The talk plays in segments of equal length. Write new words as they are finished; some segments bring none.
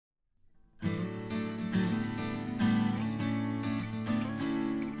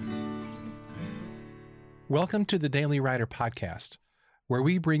Welcome to the Daily Writer Podcast, where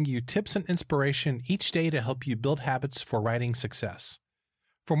we bring you tips and inspiration each day to help you build habits for writing success.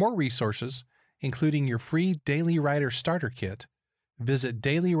 For more resources, including your free Daily Writer Starter Kit, visit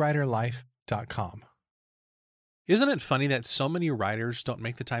dailywriterlife.com. Isn't it funny that so many writers don't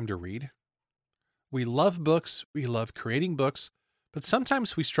make the time to read? We love books, we love creating books, but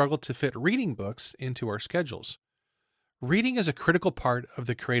sometimes we struggle to fit reading books into our schedules. Reading is a critical part of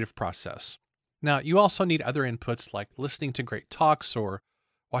the creative process. Now, you also need other inputs like listening to great talks or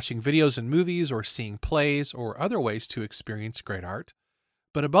watching videos and movies or seeing plays or other ways to experience great art.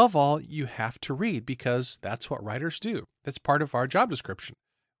 But above all, you have to read because that's what writers do. That's part of our job description.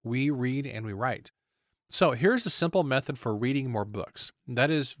 We read and we write. So here's a simple method for reading more books. That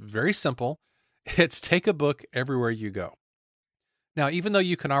is very simple. It's take a book everywhere you go. Now, even though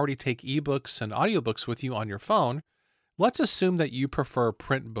you can already take ebooks and audiobooks with you on your phone, let's assume that you prefer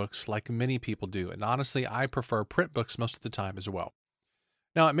print books like many people do. And honestly, I prefer print books most of the time as well.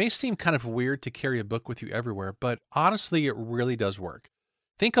 Now, it may seem kind of weird to carry a book with you everywhere, but honestly, it really does work.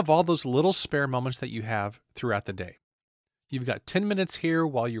 Think of all those little spare moments that you have throughout the day. You've got 10 minutes here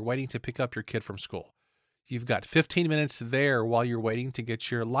while you're waiting to pick up your kid from school. You've got 15 minutes there while you're waiting to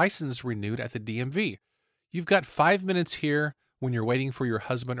get your license renewed at the DMV. You've got 5 minutes here when you're waiting for your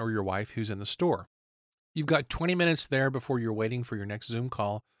husband or your wife who's in the store. You've got 20 minutes there before you're waiting for your next Zoom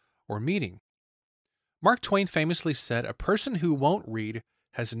call or meeting. Mark Twain famously said, "A person who won't read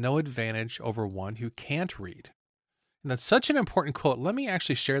has no advantage over one who can't read." And that's such an important quote. Let me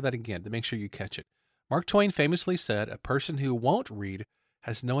actually share that again to make sure you catch it. Mark Twain famously said, "A person who won't read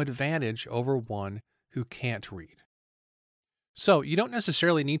has no advantage over one who can't read." So you don't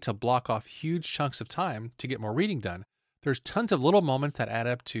necessarily need to block off huge chunks of time to get more reading done. There's tons of little moments that add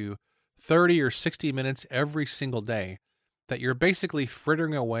up to 30 or 60 minutes every single day that you're basically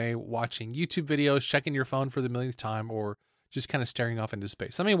frittering away watching YouTube videos, checking your phone for the millionth time, or just kind of staring off into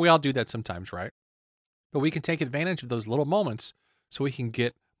space. I mean, we all do that sometimes, right? But we can take advantage of those little moments so we can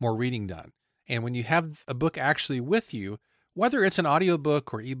get more reading done. And when you have a book actually with you, whether it's an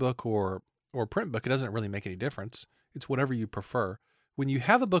audiobook or ebook or print book, it doesn't really make any difference. It's whatever you prefer. When you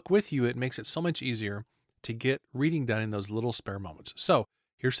have a book with you, it makes it so much easier to get reading done in those little spare moments. So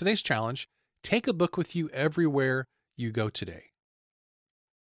here's today's challenge. Take a book with you everywhere you go today.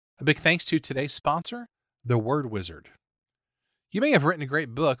 A big thanks to today's sponsor, The Word Wizard. You may have written a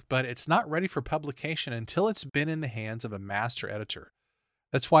great book, but it's not ready for publication until it's been in the hands of a master editor.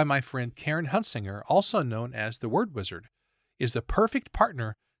 That's why my friend Karen Hunsinger, also known as The Word Wizard, is the perfect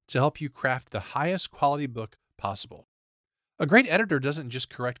partner to help you craft the highest quality book possible. A great editor doesn't just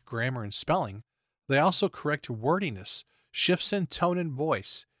correct grammar and spelling, they also correct wordiness, shifts in tone and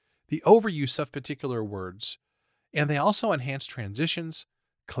voice, the overuse of particular words, and they also enhance transitions,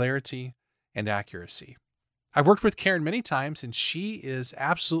 clarity, and accuracy. I've worked with Karen many times, and she is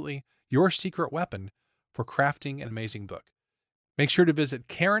absolutely your secret weapon for crafting an amazing book. Make sure to visit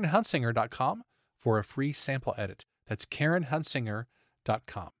KarenHunsinger.com for a free sample edit. That's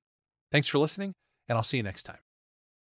KarenHunsinger.com. Thanks for listening, and I'll see you next time.